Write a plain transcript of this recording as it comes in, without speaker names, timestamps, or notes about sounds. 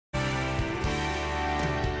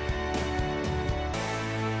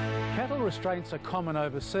Cattle restraints are common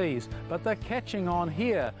overseas, but they're catching on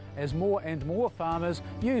here as more and more farmers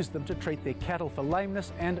use them to treat their cattle for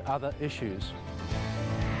lameness and other issues.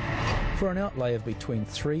 For an outlay of between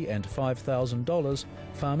 $3,000 and $5,000,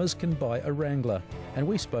 farmers can buy a Wrangler, and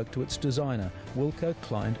we spoke to its designer, Wilco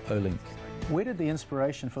Klen Ovink. Where did the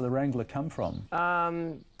inspiration for the Wrangler come from?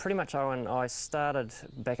 Pretty much, Owen, I started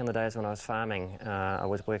back in the days when I was farming. I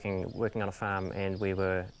was working on a farm, and we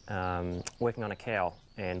were working on a cow,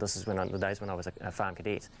 and this is the days when I was a farm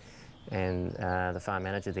cadet. And the farm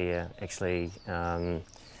manager there actually,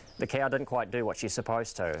 the cow didn't quite do what she's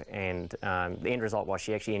supposed to, and the end result was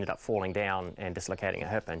she actually ended up falling down and dislocating her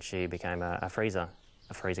hip, and she became a freezer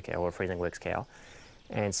cow, or a freezing works cow.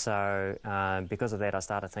 And so because of that, I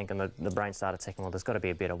started thinking, the brain started thinking, well, there's got to be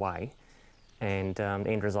a better way. And the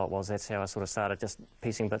end result was that's how I sort of started just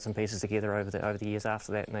piecing bits and pieces together over the years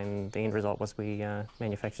after that, and then the end result was we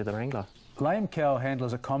manufactured the Wrangler. Lame cow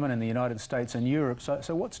handlers are common in the United States and Europe,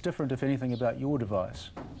 so what's different, if anything, about your device?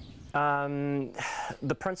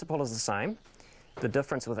 The principle is the same. The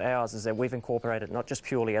difference with ours is that we've incorporated not just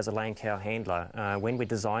purely as a lame cow handler. When we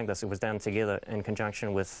designed this, it was done together in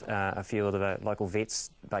conjunction with a few of the local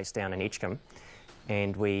vets based down in Edgecombe,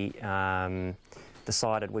 and we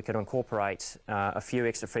decided we could incorporate a few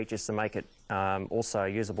extra features to make it also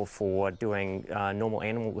usable for doing normal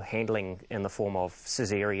animal handling in the form of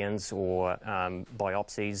caesareans or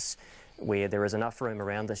biopsies, where there is enough room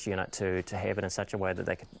around this unit to have it in such a way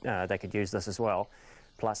that they could use this as well.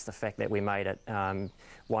 Plus the fact that we made it,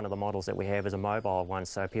 one of the models that we have is a mobile one,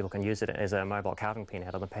 so people can use it as a mobile calving pen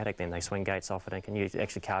out of the paddock. Then they swing gates off it and can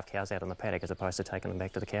actually calve cows out in the paddock as opposed to taking them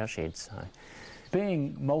back to the cow sheds. So.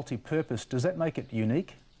 Being multi-purpose, does that make it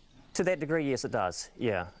unique? To that degree, yes, it does.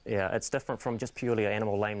 Yeah. It's different from just purely an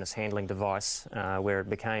animal lameness handling device, where it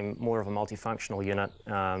became more of a multifunctional unit.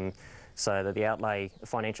 So that the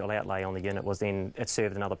financial outlay on the unit was then, it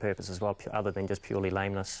served another purpose as well, other than just purely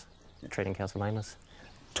lameness, treating cows for lameness.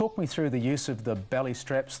 Talk me through the use of the belly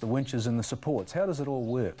straps, the winches and the supports. How does it all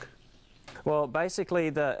work? Well, basically,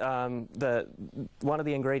 one of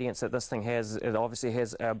the ingredients that this thing has, it obviously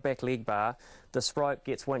has a back leg bar. This rope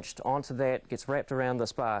gets winched onto that, gets wrapped around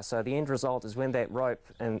this bar. So the end result is when that rope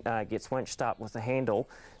gets winched up with the handle,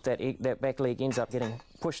 that back leg ends up getting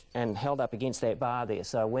pushed and held up against that bar there.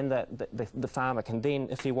 So when the farmer can then,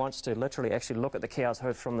 if he wants to, literally actually look at the cow's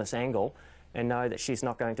hoof from this angle and know that she's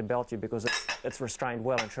not going to belt you because it's restrained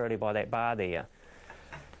well and truly by that bar there.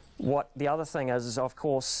 The other thing is of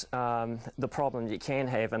course, the problem you can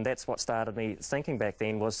have, and that's what started me thinking back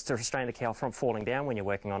then, was to restrain the cow from falling down when you're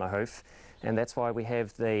working on a hoof. And that's why we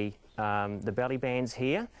have the belly bands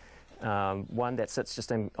here, one that sits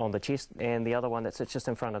just on the chest and the other one that sits just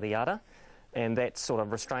in front of the udder. And that sort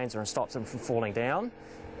of restrains her and stops them from falling down.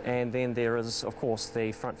 And then there is, of course,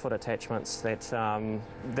 the front foot attachments that are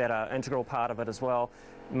an integral part of it as well,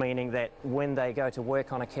 meaning that when they go to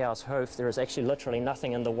work on a cow's hoof, there is actually literally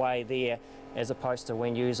nothing in the way there, as opposed to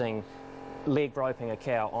when using leg roping a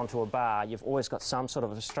cow onto a bar, you've always got some sort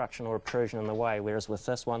of obstruction or obtrusion in the way, whereas with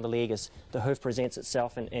this one, the hoof presents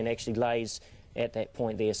itself and actually lays at that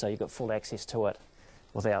point there, so you've got full access to it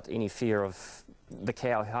without any fear of the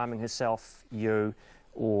cow harming herself,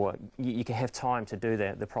 or you can have time to do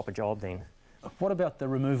the proper job then. What about the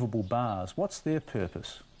removable bars? What's their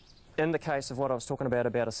purpose? In the case of what I was talking about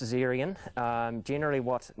a caesarean, generally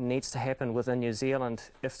what needs to happen within New Zealand,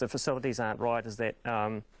 if the facilities aren't right, is that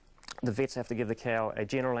the vets have to give the cow a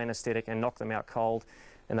general anaesthetic and knock them out cold,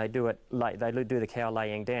 and they do the cow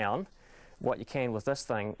laying down. What you can with this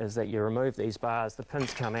thing is that you remove these bars, the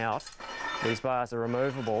pins come out, these bars are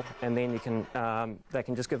removable, and then you can, they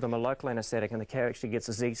can just give them a local anaesthetic and the cow actually gets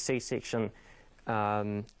a C-section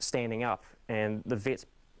standing up. And the vets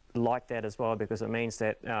like that as well, because it means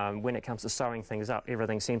that when it comes to sewing things up,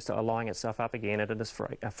 everything seems to align itself up again, and it is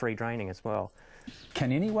free draining as well.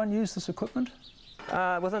 Can anyone use this equipment?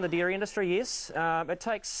 Within the dairy industry, yes. It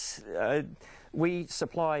takes, we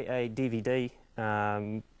supply a DVD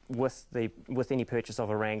with any purchase of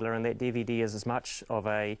a Wrangler, and that DVD is as much of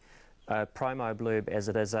a promo blurb as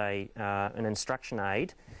it is an instruction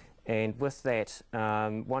aid. And with that,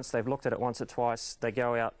 once they've looked at it once or twice, they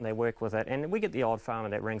go out and they work with it. And we get the odd farmer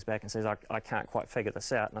that rings back and says, I can't quite figure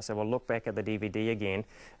this out. And I say, well, look back at the DVD again,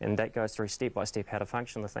 and that goes through step by step how to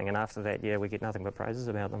function the thing. And after that, yeah, we get nothing but praises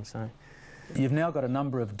about them. So. You've now got a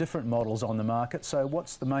number of different models on the market, so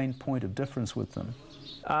what's the main point of difference with them?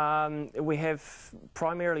 We have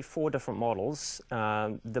primarily 4 different models.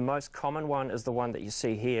 The most common one is the one that you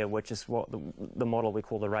see here, which is what the model we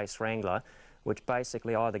call the Race Wrangler, which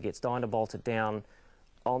basically either gets dyno-bolted down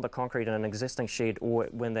on the concrete in an existing shed, or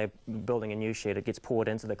when they're building a new shed, it gets poured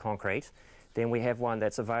into the concrete. Then we have one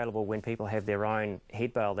that's available when people have their own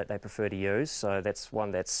head bale that they prefer to use. So that's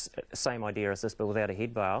one that's the same idea as this, but without a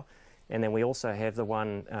head bale. And then we also have the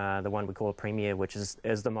one we call a Premier, which is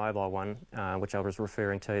the mobile one, which I was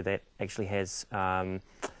referring to, that actually has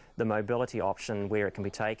the mobility option where it can be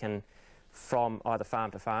taken from either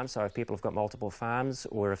farm to farm. So if people have got multiple farms,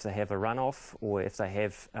 or if they have a runoff, or if they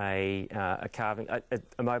have a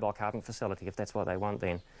mobile carving facility, if that's what they want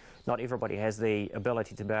then. Not everybody has the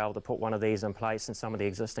ability to be able to put one of these in place in some of the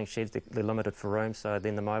existing sheds. They're limited for room, so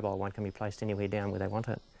then the mobile one can be placed anywhere down where they want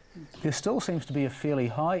it. There still seems to be a fairly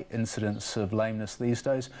high incidence of lameness these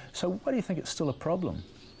days, so why do you think it's still a problem?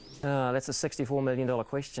 That's a $64 million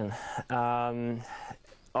question.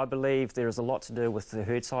 I believe there is a lot to do with the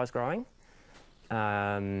herd size growing.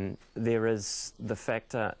 There is the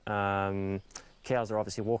factor, cows are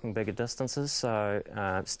obviously walking bigger distances, so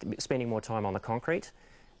spending more time on the concrete.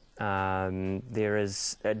 There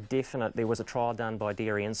was a trial done by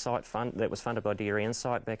Dairy Insight that was funded by Dairy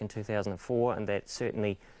Insight back in 2004, and that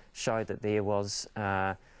certainly showed that there was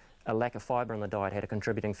a lack of fibre in the diet had a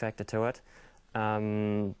contributing factor to it.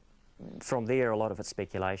 From there, a lot of it's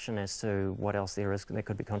speculation as to what else there is that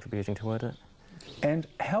could be contributing to it. And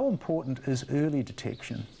how important is early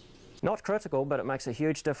detection? Not critical, but it makes a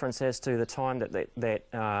huge difference as to the time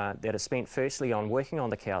that is spent firstly on working on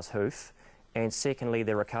the cow's hoof, and secondly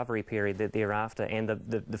the recovery period thereafter, and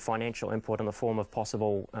the financial input in the form of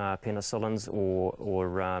possible penicillins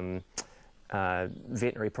or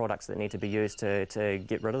veterinary products that need to be used to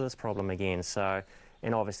get rid of this problem again. So,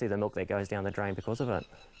 and obviously the milk that goes down the drain because of it.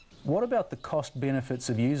 What about the cost benefits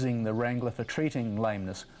of using the Wrangler for treating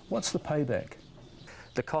lameness? What's the payback?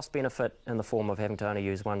 The cost benefit in the form of having to only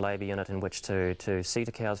use one labour unit in which to seat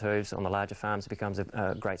a cow's hooves on the larger farms becomes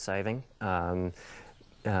a great saving.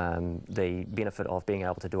 The benefit of being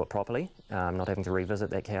able to do it properly, not having to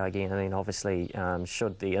revisit that cow again, and then obviously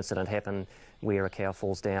should the incident happen where a cow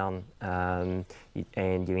falls down and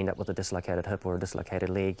you end up with a dislocated hip or a dislocated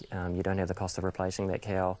leg, you don't have the cost of replacing that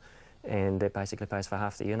cow, and that basically pays for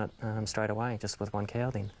half the unit straight away, just with one cow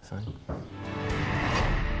then. So.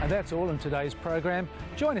 And that's all in today's program.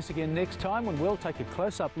 Join us again next time when we'll take a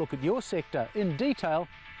close-up look at your sector in detail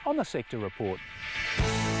on the Sector Report.